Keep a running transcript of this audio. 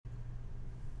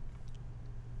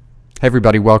Hey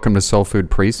everybody, welcome to Soul Food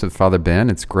Priest with Father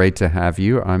Ben. It's great to have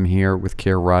you. I'm here with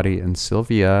Kiera, Roddy, and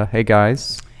Sylvia. Hey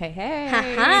guys. Hey, hey.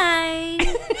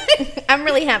 Hi. I'm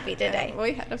really happy today.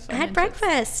 We had a fun I had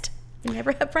breakfast. You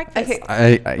never had breakfast.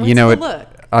 Okay.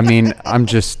 I mean, I'm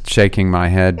just shaking my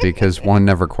head because one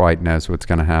never quite knows what's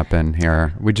going to happen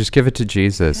here. We just give it to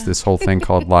Jesus, this whole thing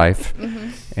called life.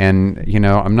 And,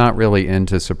 I'm not really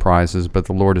into surprises, but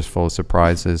the Lord is full of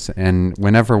surprises. And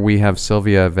whenever we have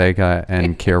Sylvia Vega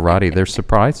and Kiera Roddy, there's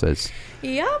surprises.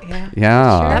 Yep.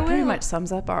 Yeah. That pretty much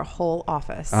sums up our whole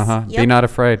office. Uh-huh. Yep. Be not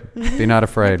afraid. Be not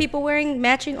afraid. People wearing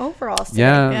matching overalls today.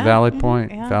 Yeah, valid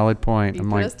point. Yeah. Valid point. You I'm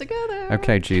put like, us together.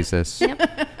 okay, Jesus.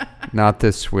 Not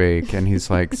this week. And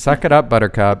he's like, suck it up,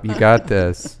 Buttercup. You got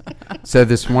this. So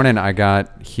this morning I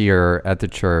got here at the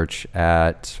church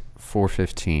at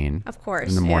 4:15 Of course.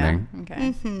 in the morning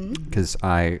Okay. because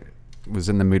I was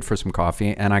in the mood for some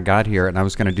coffee, and I got here and I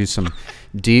was going to do some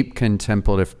deep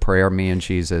contemplative prayer, me and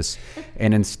Jesus.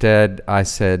 And instead I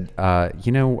said, how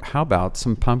about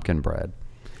some pumpkin bread?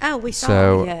 Oh, we saw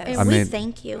So, it. Yes. And I we mean,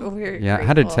 thank you. We're yeah,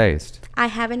 how did it grateful. taste? I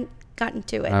haven't gotten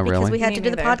to it Oh, because really? we had Me to do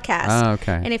the neither. podcast. Oh,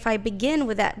 okay. And if I begin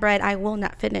with that bread, I will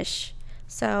not finish.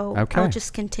 So Okay. I'll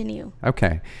just continue.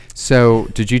 Okay. So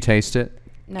did you taste it?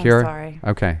 No, Kiera? sorry.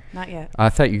 Okay. Not yet. I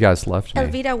thought you guys loved me.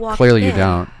 Elvira walked Clearly in. you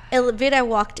don't. Elvira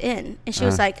walked in and she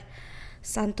was like,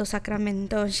 Santo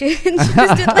Sacramento. She just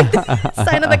did like the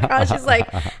sign of the cross. She's like,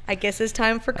 I guess it's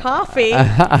time for coffee.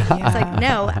 It's like,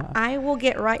 no, I will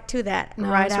get right to that No,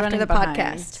 I right was after running the behind.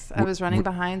 podcast. I was running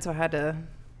behind, so I had to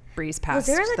breeze past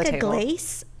Was there the like a table.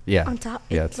 glaze Yeah. on top?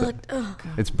 Yeah, It it's a- looked,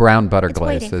 It's brown butter It's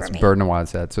glaze. waiting It's for me. Beurre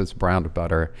Noisette, so it's brown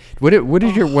butter. What did one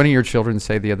of your children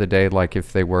say the other day? Like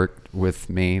if they worked with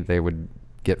me, they would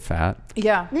get fat.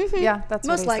 Yeah. Yeah, that's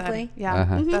Most what he likely. said. Yeah,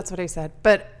 Uh-huh. that's what he said.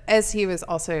 But as he was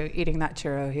also eating that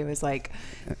churro, he was like,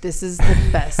 this is the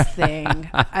best thing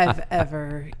I've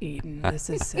ever eaten. This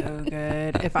is so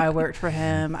good. If I worked for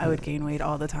him, I would gain weight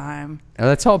all the time.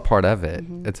 That's all part of it.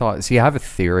 It's all. See, I have a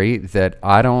theory that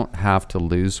I don't have to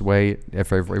lose weight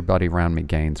if everybody around me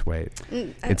gains weight.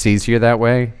 It's easier that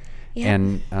way. Yeah.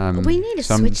 And We need to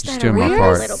so I'm switch just that doing my around a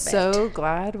part. little bit. So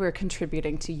glad we're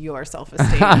contributing to your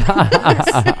self-esteem.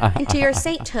 into your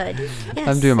sainthood. Yes.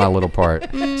 I'm doing my little part.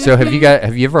 So have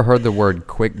you ever heard the word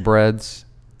quick breads?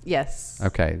 Yes.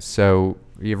 Okay, so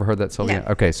you ever heard that, Sylvia?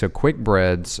 No. Okay, so quick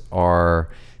breads are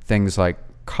things like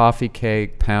coffee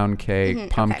cake, pound cake,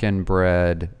 pumpkin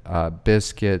bread,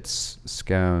 biscuits,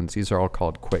 scones. These are all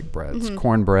called quick breads.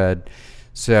 Cornbread.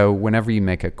 So whenever you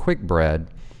make a quick bread,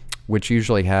 which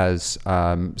usually has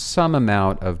some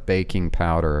amount of baking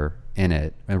powder in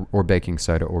it, or baking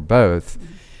soda, or both,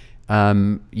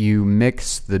 you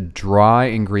mix the dry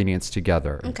ingredients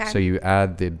together. Okay. So you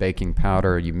add the baking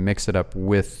powder, you mix it up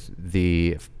with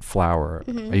the flour.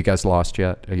 Are you guys lost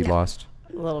yet? Are you lost?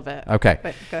 A little bit. Okay.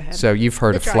 But go ahead. So you've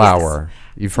heard The of dry flour.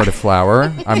 You've heard of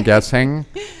flour, I'm guessing.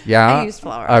 Yeah. I used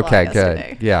flour a lot Okay,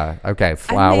 yesterday. good. Yeah. Okay. I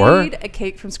Flour. made a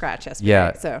cake from scratch yesterday.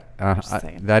 Yeah. So I'm just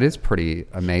saying. that is pretty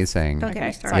amazing. Don't get me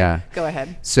Okay. started. Sorry. Yeah. Go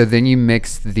ahead. So then you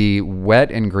mix the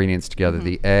wet ingredients together,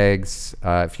 the eggs.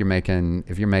 If you're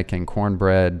making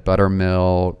cornbread,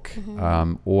 buttermilk,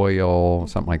 oil,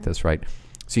 something like this, right?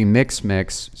 So you mix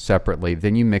separately.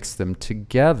 Then you mix them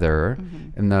together,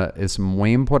 and it's muy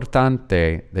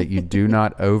importante that you do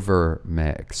not over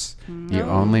mix. You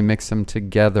only mix them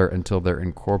together until they're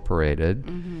incorporated,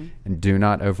 and do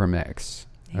not over mix.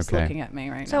 He's Okay. looking at me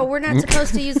right So now. we're not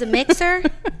supposed to use the mixer?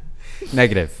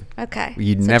 Negative. Okay.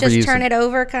 You so never just use turn them. it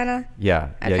over, kind of? Yeah,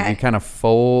 yeah. You Okay. kind of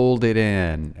fold it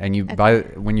in, and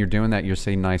when you're doing that, you're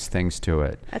saying nice things to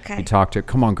it. Okay. You talk to it.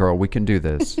 Come on, girl, we can do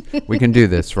this. We can do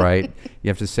this, right? You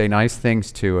have to say nice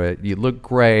things to it. You look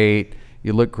great.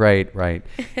 You look great, right?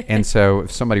 And so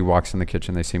if somebody walks in the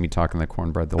kitchen, they see me talking the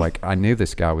cornbread, they're like, I knew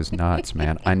this guy was nuts,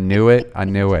 man. I knew it. I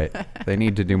knew it. They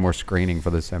need to do more screening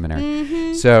for the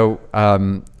seminary. So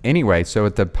anyway, so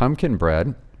at the pumpkin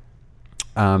bread,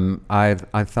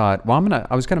 I thought, well,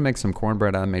 I was gonna make some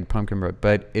cornbread. I made pumpkin bread,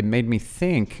 but it made me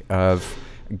think of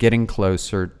getting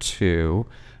closer to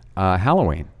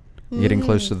Halloween, getting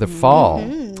closer to the fall,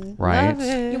 right? Love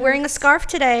it. You're wearing a scarf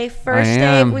today. First I day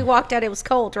am. we walked out, it was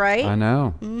cold, right? I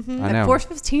know. I know.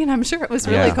 4:15. I'm sure it was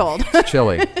really Yeah. cold. It's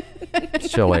chilly. It's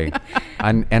chilly.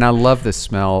 And I love the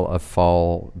smell of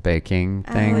fall baking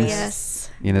things. Oh, yes.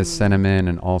 You know, cinnamon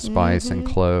and allspice and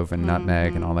clove and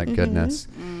nutmeg and all that goodness.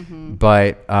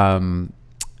 But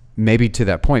maybe to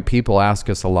that point, people ask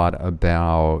us a lot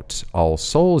about All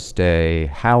Souls Day,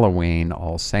 Halloween,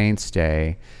 All Saints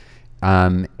Day. So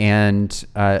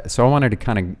I wanted to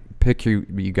kind of pick you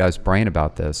guys' brain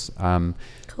about this.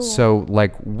 Cool. So,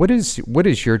 like, what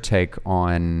is your take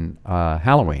on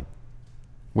Halloween?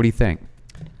 What do you think?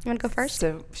 You want to go first?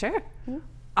 So, sure.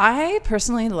 I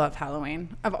personally love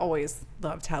Halloween. I've always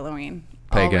loved Halloween.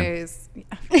 Pagan. Always.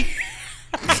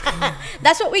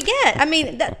 That's what we get. I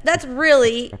mean, that's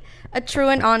really a true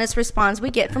and honest response we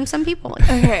get from some people.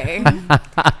 Okay.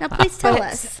 Now, please tell But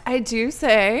us. I do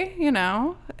say,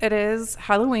 it is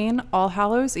Halloween, All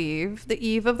Hallows Eve, the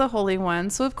eve of the Holy One.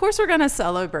 So, of course, we're going to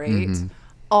celebrate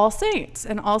All Saints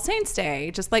and All Saints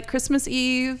Day, just like Christmas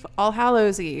Eve, All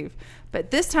Hallows Eve.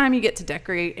 But this time you get to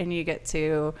decorate and you get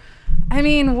to,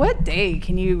 what day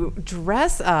can you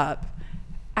dress up,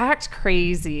 act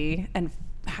crazy, and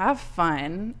have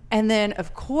fun, and then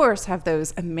of course have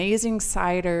those amazing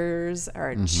ciders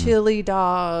or chili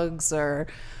dogs or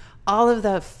all of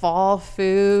the fall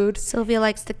food. Sylvia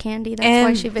likes the candy. That's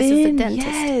why she visits the dentist.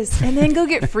 Yes, and then go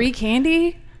get free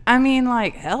candy.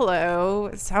 Hello.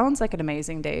 It sounds like an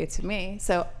amazing day to me.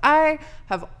 So I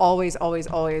have always, always,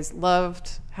 always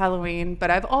loved Halloween, but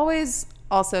I've always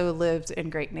also lived in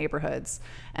great neighborhoods,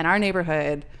 and our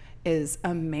neighborhood is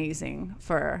amazing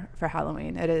for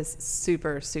Halloween. It is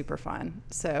super, super fun.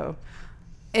 So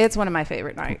it's one of my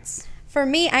favorite nights. For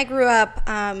me, I grew up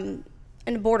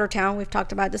in a border town. We've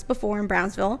talked about this before, in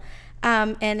Brownsville,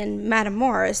 and in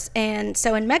Matamoros. And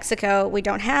so in Mexico, we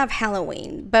don't have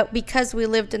Halloween. But because we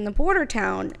lived in the border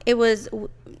town, it was,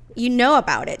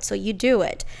 about it, so you do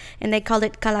it. And they called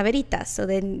it calaveritas. So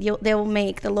then they will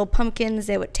make the little pumpkins.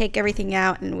 They would take everything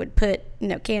out and would put,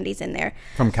 candies in there.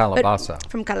 From calabaza.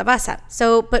 From calabaza.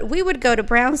 So, but we would go to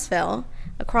Brownsville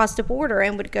across the border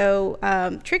and would go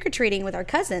trick-or-treating with our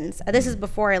cousins. This is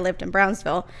before I lived in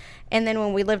Brownsville. And then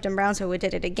when we lived in Brownsville, we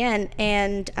did it again.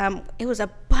 And it was a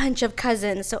bunch of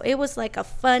cousins. So it was like a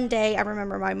fun day. I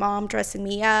remember my mom dressing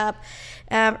me up.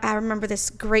 I remember this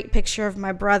great picture of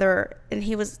my brother, and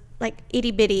he was like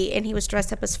itty-bitty, and he was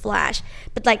dressed up as Flash.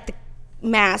 But like the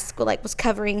mask was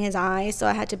covering his eyes, so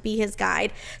I had to be his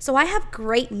guide. So I have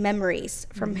great memories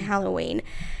from Halloween.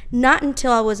 Not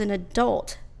until I was an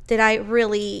adult did I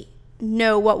really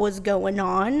know what was going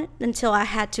on, until I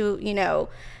had to,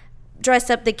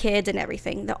 dress up the kids and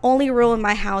everything. The only rule in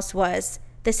my house was,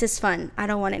 this is fun. I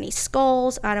don't want any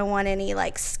skulls. I don't want any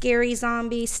scary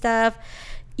zombie stuff.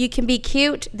 You can be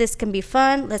cute. This can be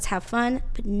fun. Let's have fun.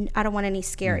 But I don't want any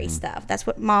scary stuff. That's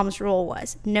what Mom's rule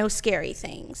was. No scary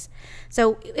things.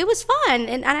 So it was fun.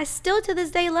 And I still to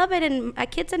this day love it. And my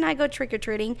kids and I go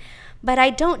trick-or-treating. But I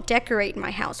don't decorate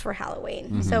my house for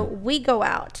Halloween. So we go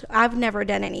out. I've never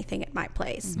done anything at my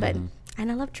place. And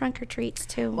I love trunk or treats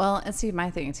too. Well, and see, my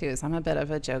thing too is I'm a bit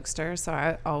of a jokester, so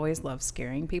I always love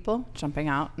scaring people, jumping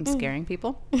out and scaring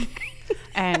people.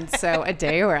 And so a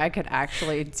day where I could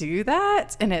actually do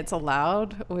that and it's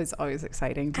allowed was always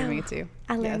exciting to me too.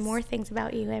 I learn more things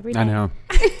about you every day. I know.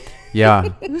 Yeah.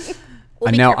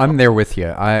 We'll be Now careful. I'm there with you.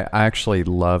 I actually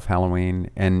love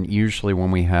Halloween, and usually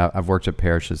when I've worked at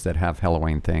parishes that have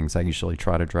Halloween things, I usually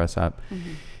try to dress up.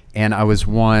 And I was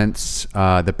once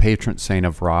the patron saint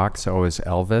of rock, so I was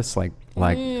Elvis, like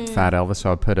Fat Elvis.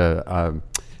 So I put Fat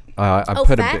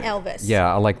Elvis.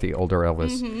 Yeah, I like the older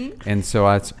Elvis. And so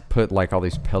I put all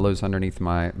these pillows underneath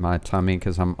my tummy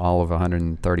because I'm all of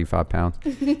 135 pounds.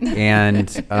 And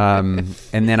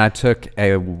then I took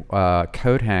a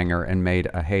coat hanger and made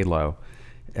a halo.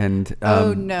 And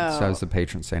Oh, no. So I was the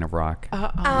patron saint of rock.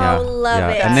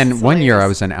 Love it. And then That's one year I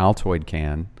hilarious. was an Altoid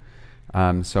can.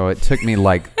 So it took me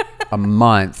a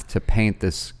month to paint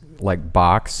this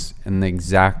box in the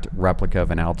exact replica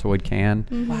of an Altoid can.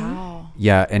 Wow.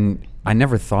 Yeah, and I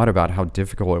never thought about how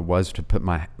difficult it was to put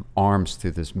my arms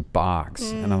through this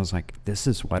box. And I was like, this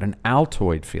is what an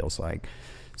Altoid feels like.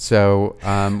 So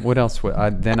what else?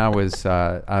 Then I was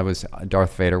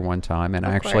Darth Vader one time, and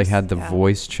I actually course, had the yeah.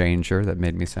 voice changer that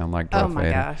made me sound like Darth Oh my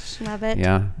Vader. gosh. Love it.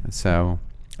 Yeah. So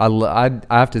I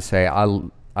have to say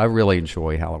I really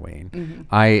enjoy Halloween.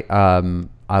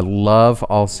 I love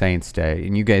All Saints Day,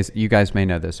 and you guys may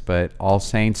know this, but All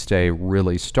Saints Day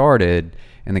really started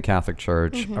in the Catholic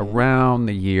Church around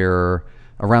the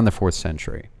 4th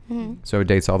century. So it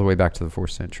dates all the way back to the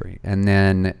 4th century. And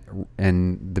then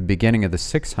in the beginning of the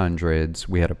 600s,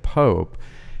 we had a pope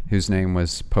whose name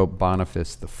was Pope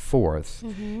Boniface IV.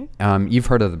 You've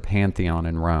heard of the Pantheon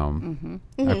in Rome.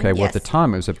 Okay, well, at the Yes.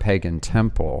 time, it was a pagan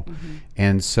temple.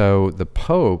 And so the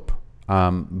Pope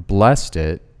blessed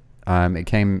it. It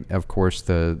came, of course,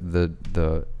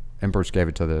 the emperors gave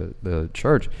it to the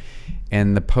church.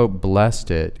 And the Pope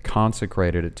blessed it,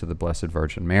 consecrated it to the Blessed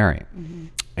Virgin Mary.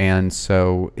 And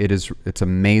so it's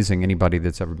amazing. Anybody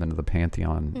that's ever been to the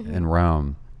Pantheon in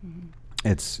Rome,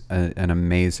 it's an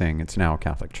amazing, it's now a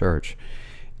Catholic church.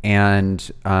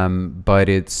 And but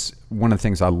it's one of the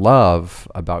things I love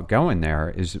about going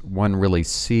there is one really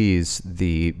sees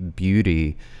the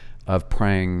beauty of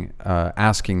praying,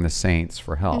 asking the saints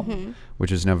for help,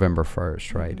 which is November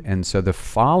 1st, right? And so the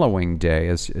following day,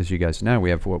 as you guys know, we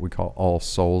have what we call All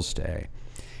Souls Day.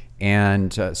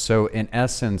 And so in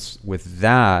essence, with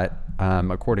that,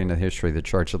 according to the history of the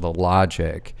church, the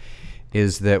logic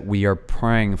is that we are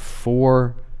praying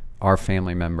for our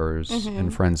family members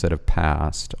and friends that have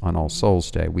passed on All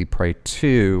Souls Day. We pray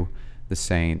to the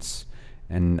saints,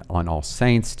 and on All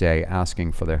Saints Day,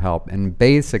 asking for their help. And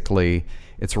basically,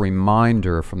 it's a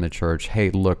reminder from the church, hey,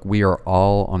 look, we are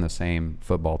all on the same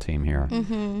football team here.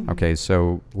 Okay,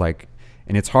 so like,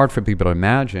 and it's hard for people to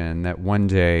imagine that one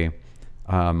day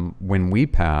when we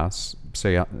pass,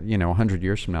 say, 100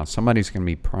 years from now, somebody's going to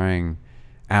be praying,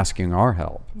 asking our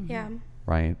help. Yeah.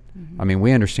 Right? I mean,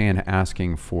 we understand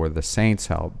asking for the saints'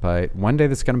 help, but one day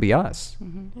that's going to be us,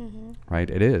 right?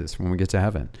 It is when we get to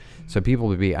heaven. So people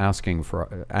will be asking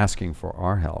for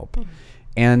our help,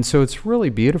 and so it's really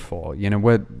beautiful. You know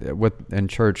what in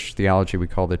church theology we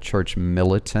call the church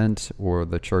militant, or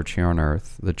the church here on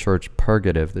earth, the church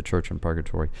purgative, the church in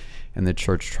purgatory, and the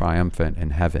church triumphant in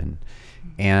heaven,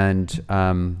 and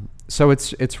so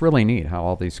it's really neat how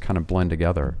all these kind of blend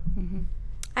together.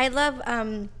 I love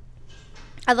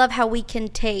how we can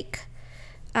take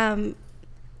a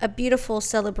beautiful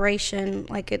celebration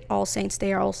like at All Saints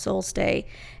Day or All Souls Day,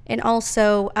 and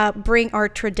also bring our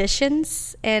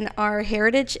traditions and our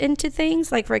heritage into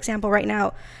things. Like, for example, right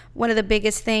now, one of the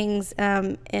biggest things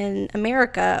in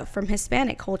America from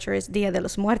Hispanic culture is Dia de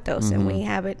los Muertos, and we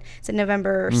have it's in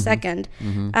November 2nd,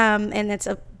 and it's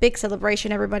a big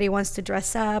celebration. Everybody wants to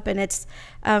dress up, and it's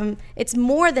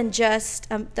more than just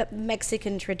the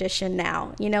Mexican tradition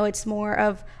now. You know, it's more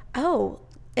of,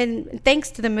 and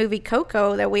thanks to the movie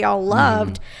Coco that we all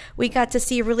loved, we got to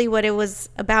see really what it was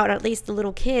about, at least the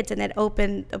little kids, and it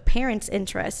opened a parent's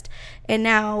interest. And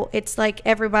now it's like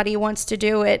everybody wants to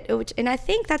do it. And I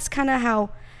think that's kind of how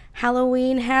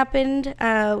Halloween happened.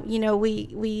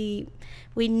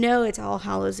 We know it's All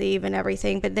Hallows Eve and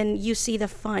everything, but then you see the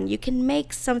fun. You can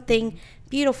make something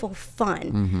beautiful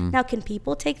fun. Now, can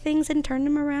people take things and turn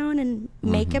them around and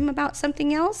make them about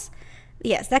something else?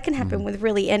 Yes, that can happen with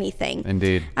really anything.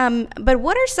 Indeed. But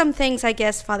what are some things, I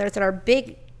guess, Father, that are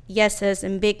big yeses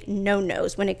and big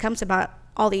no-nos when it comes about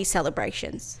all these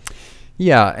celebrations?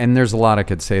 Yeah, and there's a lot I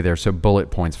could say there. So bullet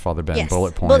points, Father Ben, Yes,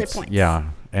 bullet points. bullet points. Yeah.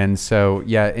 And so,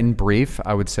 in brief,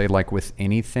 I would say, like with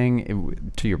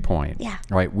anything, to your point,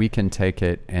 right, we can take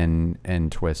it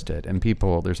and twist it. And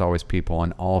there's always people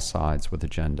on all sides with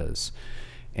agendas.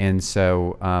 And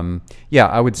so,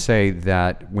 I would say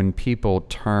that when people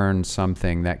turn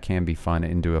something that can be fun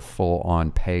into a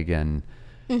full-on pagan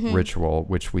ritual,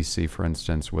 which we see, for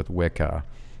instance, with Wicca,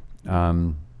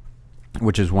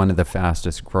 which is one of the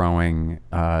fastest-growing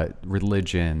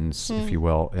religions, if you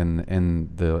will, in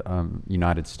the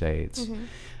United States.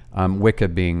 Wicca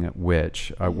being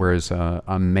witch, whereas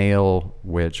a male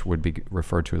witch would be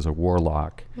referred to as a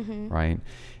warlock, right?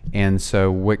 And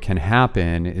so what can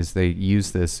happen is they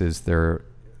use this as their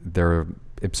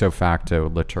ipso facto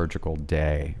liturgical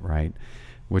day, right?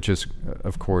 Which is,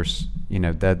 of course,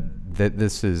 that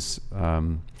this is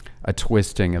a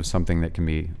twisting of something that can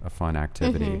be a fun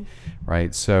activity,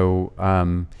 right? So,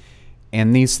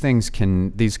 and these things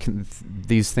can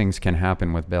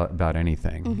happen with about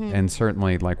anything, and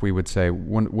certainly, like we would say,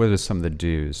 what are some of the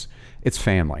do's? It's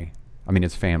family. I mean,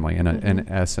 it's family. In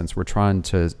essence, we're trying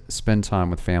to spend time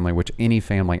with family, which any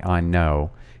family I know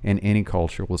in any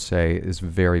culture will say is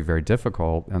very, very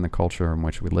difficult in the culture in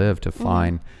which we live to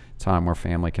find time where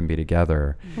family can be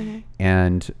together.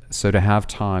 And so to have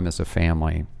time as a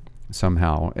family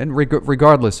somehow, and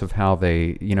regardless of how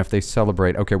they, if they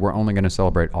celebrate, okay, we're only going to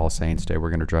celebrate All Saints Day, we're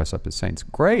going to dress up as saints,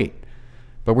 great.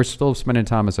 But we're still spending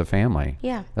time as a family.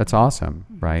 Yeah. That's awesome,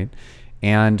 right?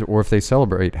 Or if they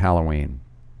celebrate Halloween,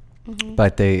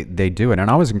 but they do it. And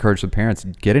I always encourage the parents,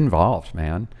 get involved,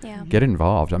 man. Yeah. Get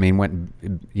involved. I mean,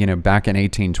 back in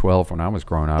 1812 when I was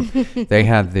growing up,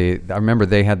 I remember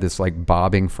they had this like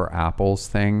bobbing for apples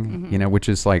thing, which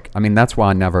is like, I mean, that's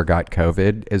why I never got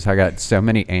COVID, is I got so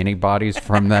many antibodies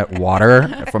from that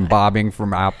water, from bobbing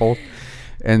from apples.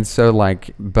 And so I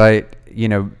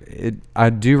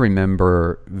do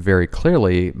remember very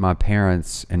clearly my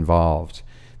parents involved.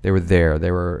 They were there.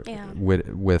 They were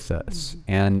with us.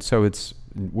 And so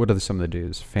what are some of the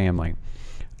do's? Family.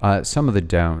 Some of the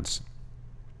don'ts.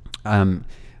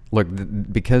 Look,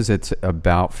 because it's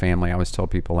about family, I always tell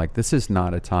people, like, this is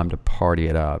not a time to party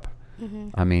it up.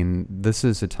 I mean, this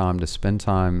is a time to spend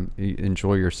time,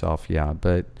 enjoy yourself,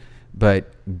 but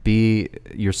but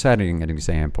you're setting an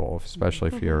example,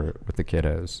 especially if you're with the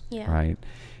kiddos, Yeah. right?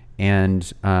 And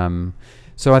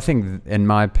so I think, in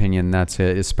my opinion, that's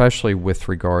it, especially with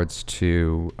regards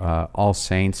to All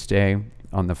Saints Day.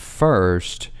 On the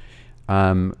 1st,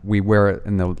 we wear it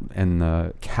in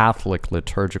the Catholic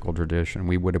liturgical tradition.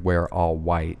 We would wear all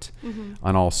white.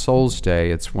 On All Souls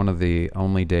Day, it's one of the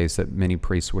only days that many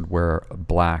priests would wear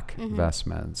black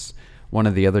vestments. One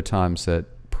of the other times that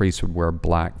priests would wear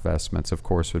black vestments, of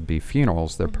course, would be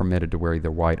funerals. They're permitted to wear either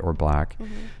white or black.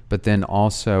 But then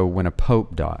also when a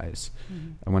pope dies,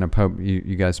 and when a pope,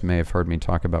 you guys may have heard me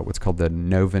talk about what's called the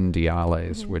Novum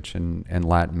Diales, which in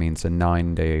Latin means a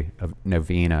 9-day of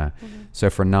novena. So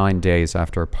for 9 days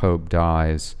after a pope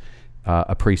dies,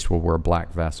 a priest will wear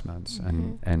black vestments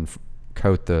and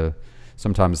coat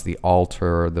sometimes the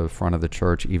altar or the front of the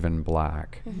church even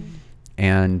black.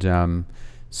 And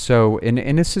so,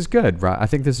 and this is good, right? I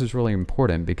think this is really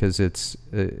important because it's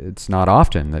not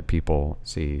often that people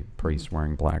see priests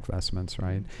wearing black vestments,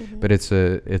 right? But it's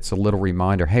a little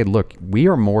reminder. Hey, look, we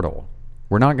are mortal.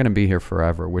 We're not going to be here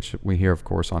forever, which we hear, of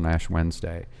course, on Ash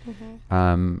Wednesday.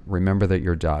 Remember that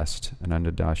you're dust, and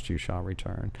unto dust you shall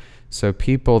return. So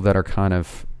people that are kind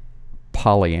of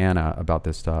Pollyanna about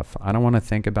this stuff, I don't want to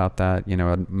think about that.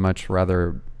 I'd much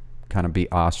rather kind of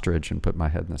be ostrich and put my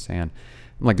head in the sand.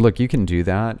 Like, look, you can do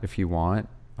that if you want,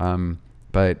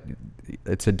 but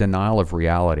it's a denial of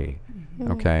reality,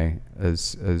 okay?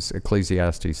 As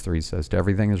Ecclesiastes 3 says, to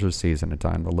everything is a season, a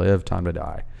time to live, time to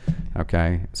die,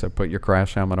 okay? So put your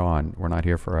crash helmet on. We're not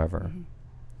here forever.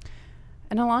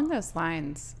 And along those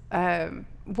lines,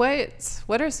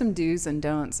 what are some do's and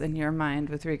don'ts in your mind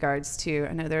with regards to,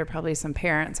 I know there are probably some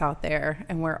parents out there,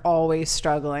 and we're always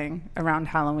struggling around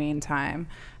Halloween time,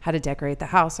 how to decorate the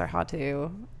house or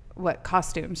what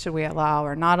costumes should we allow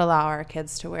or not allow our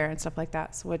kids to wear and stuff like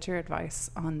that. So what's your advice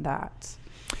on that?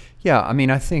 Yeah, I mean,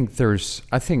 I think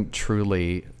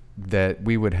truly that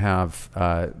we would have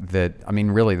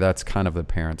really that's kind of the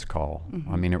parents' call.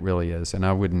 I mean, it really is. And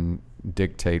I wouldn't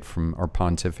dictate or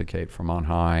pontificate from on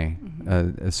high,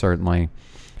 certainly.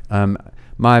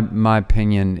 My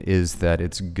opinion is that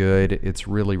it's good. It's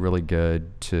really, really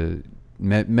good to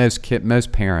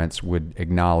most parents would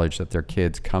acknowledge that their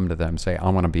kids come to them and say, I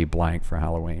want to be blank for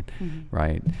Halloween,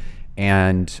 right?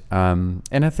 And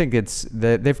I think it's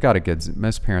that they've got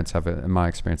most parents in my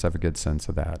experience, have a good sense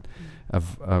of that,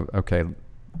 of okay,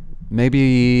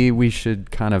 maybe we should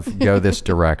kind of go this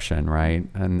direction, right?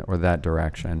 Or that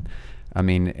direction. I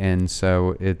mean, and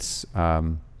so it's,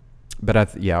 but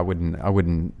I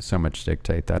wouldn't so much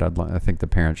dictate that. I think the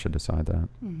parents should decide that.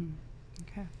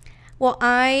 Okay. Well,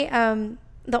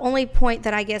 the only point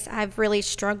that I guess I've really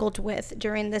struggled with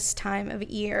during this time of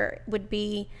year would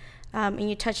be, and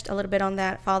you touched a little bit on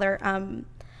that, Father,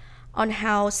 on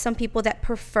how some people that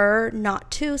prefer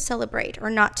not to celebrate or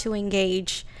not to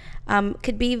engage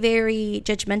could be very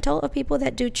judgmental of people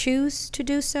that do choose to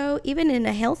do so, even in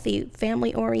a healthy,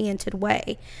 family-oriented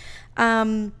way.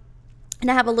 And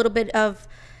I have a little bit of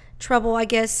trouble, I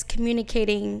guess,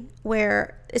 communicating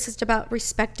where it's just about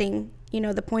respecting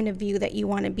the point of view that you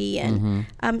want to be in.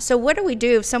 So what do we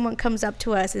do if someone comes up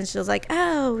to us and she's like,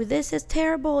 oh, this is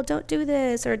terrible, don't do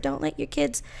this, or don't let your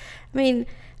kids,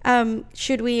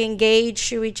 should we engage?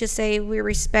 Should we just say we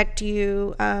respect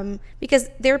you? Because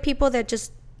there are people that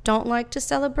just don't like to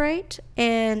celebrate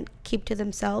and keep to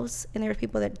themselves, and there are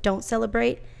people that don't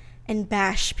celebrate and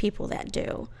bash people that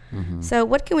do. So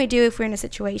what can we do if we're in a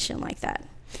situation like that?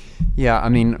 Yeah, I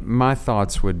mean, my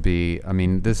thoughts would be,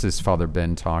 this is Father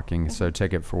Ben talking, so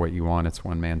take it for what you want. It's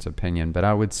one man's opinion. But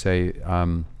I would say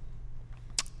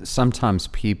sometimes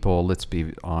people, let's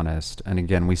be honest, and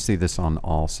again, we see this on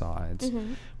all sides.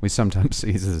 We sometimes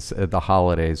see this at the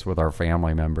holidays with our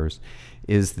family members,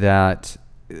 is that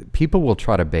people will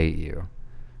try to bait you.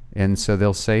 And so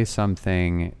they'll say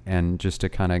something and just to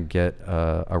kind of get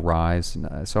a rise.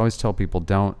 So I always tell people,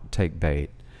 don't take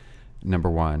bait.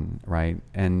 Number one, right?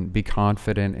 And be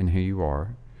confident in who you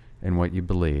are and what you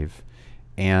believe,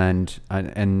 and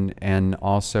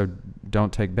also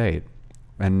don't take bait.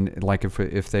 And like if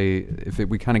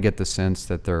we kind of get the sense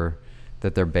that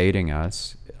they're baiting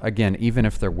us, again, even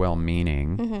if they're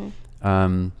well-meaning,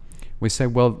 we say,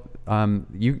 well,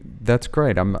 that's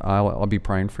great. I'll be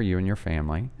praying for you and your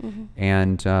family,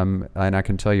 and I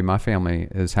can tell you, my family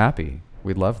is happy.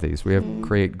 We love these. We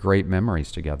create great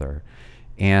memories together.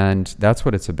 And that's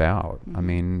what it's about. I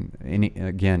mean,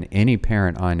 any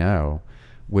parent I know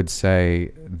would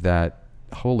say that,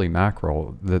 holy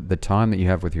mackerel, the time that you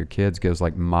have with your kids goes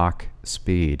like Mach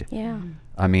speed. Yeah.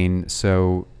 I mean,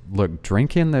 so look,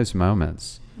 drink in those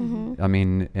moments. Mm-hmm. I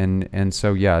mean, and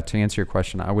so yeah, to answer your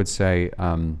question, I would say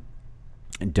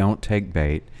don't take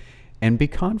bait and be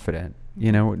confident.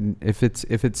 You know, if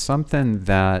it's something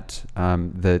that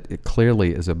that it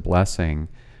clearly is a blessing,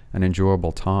 an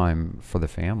enjoyable time for the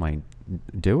family,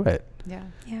 do it. Yeah.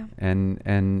 Yeah.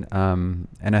 And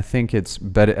I think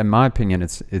but in my opinion,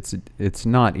 it's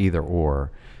not either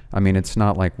or. I mean, it's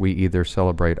not like we either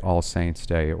celebrate All Saints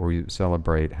Day or we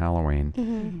celebrate Halloween.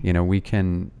 Mm-hmm. You know, we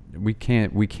can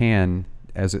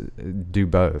do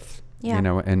both. Yeah. You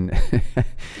know, and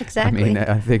Exactly. I mean,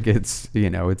 I think it's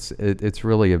it's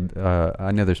really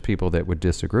I know there's people that would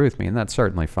disagree with me, and that's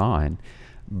certainly fine.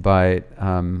 But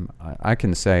I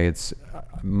can say it's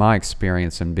my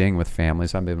experience in being with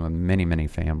families. I've been with many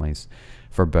families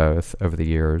for both over the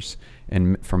years,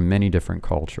 and from many different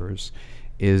cultures.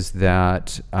 Is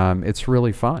that it's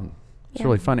really fun. It's Yeah.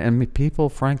 really fun, and people,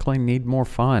 frankly, need more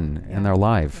fun in their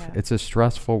life. Yeah. It's a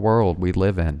stressful world we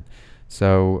live in.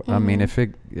 So, I mean, I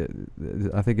think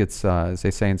it's, as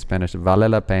they say in Spanish, vale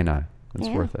la pena. It's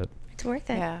Yeah. worth it. It's worth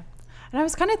it. Yeah. And I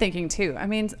was kind of thinking too, I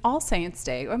mean, All Saints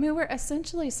Day, I mean, we're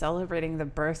essentially celebrating the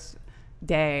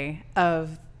birthday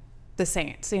of the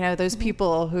saints, you know, those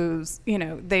people who's, you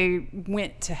know, they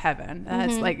went to heaven.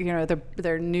 That's like, you know,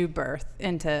 their new birth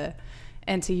into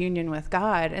union with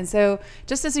God. And so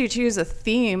just as you choose a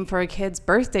theme for a kid's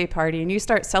birthday party and you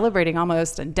start celebrating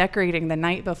almost and decorating the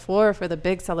night before for the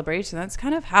big celebration, that's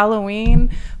kind of Halloween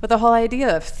with the whole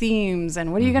idea of themes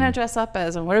and what are you going to dress up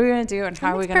as and what are we going to do and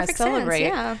how are we makes going to perfect sense, celebrate?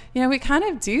 yeah. You know, we kind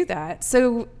of do that.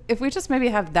 So if we just maybe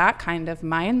have that kind of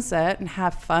mindset and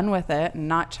have fun with it and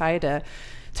not try to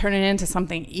turn it into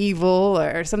something evil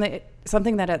or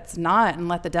something that it's not and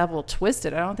let the devil twist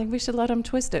it. I don't think we should let him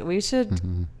twist it. We should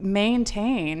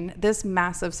maintain this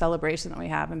massive celebration that we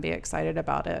have and be excited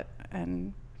about it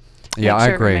and Yeah, make I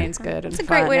sure agree. it remains good and It's a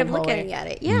great fun way and of looking holy. at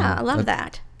it. Yeah, I love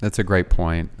that. That's a great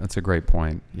point.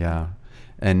 Yeah.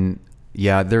 And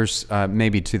yeah, there's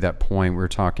maybe to that point we were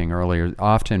talking earlier,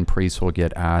 often priests will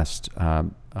get asked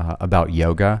about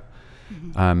yoga.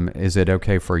 Is it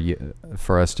okay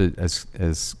for us to,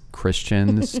 as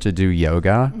Christians, to do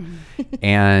yoga?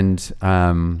 And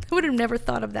I would have never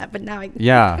thought of that, but now I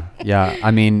yeah.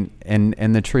 I mean,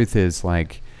 and the truth is,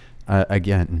 like,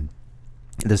 again,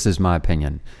 this is my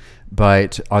opinion,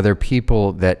 but are there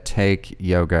people that take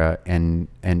yoga and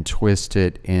twist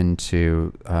it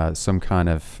into some kind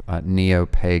of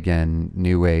neo-pagan,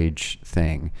 new age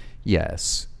thing?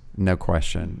 Yes. No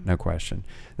question.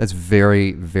 That's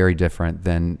very, very different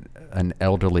than an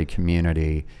elderly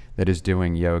community that is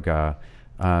doing yoga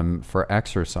for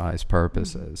exercise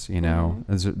purposes. You know,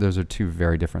 those are two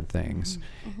very different things.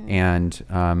 And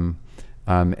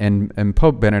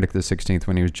Pope Benedict XVI,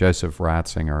 when he was Joseph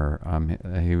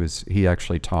Ratzinger, he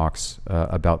actually talks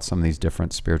about some of these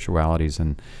different spiritualities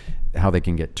and how they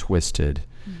can get twisted,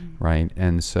 right?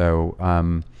 And so.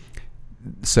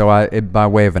 By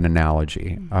way of an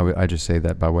analogy, I just say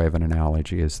that by way of an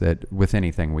analogy is that with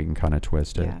anything we can kind of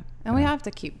twist it. Yeah. And we have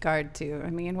to keep guard too. I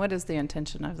mean, what is the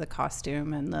intention of the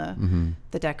costume and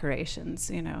the decorations,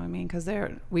 you know? I mean, because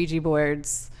they're Ouija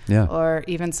boards or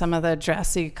even some of the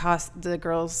dressy the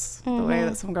girls, the way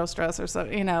that some girls dress or so,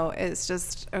 you know, it's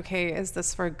just, okay, is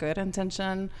this for good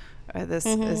intention or is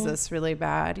this really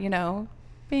bad, you know?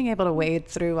 Being able to wade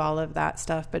through all of that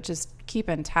stuff, but just keep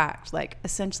intact. Like,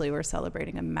 essentially, we're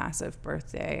celebrating a massive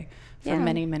birthday for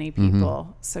many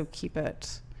people. So keep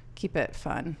it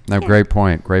fun. No, great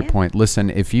point. Listen,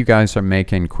 if you guys are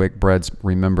making quick breads,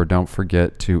 remember, don't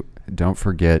forget to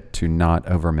not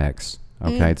overmix.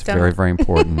 Okay, it's very, very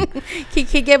important.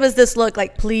 he gave us this look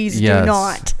like, please do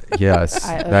not. Yes,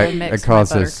 I that overmixed my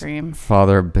causes buttercream.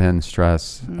 Father Ben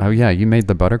stress. Oh yeah, you made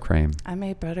the buttercream. I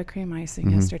made buttercream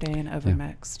icing yesterday and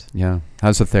overmixed. Yeah,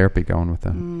 how's the therapy going with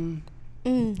that?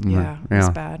 Yeah, it was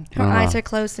bad. Her eyes are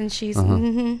closed and she's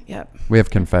Yep. We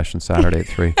have confession Saturday at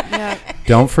 3. Yeah.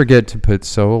 Don't forget to put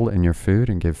soul in your food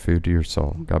and give food to your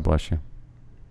soul. God bless you.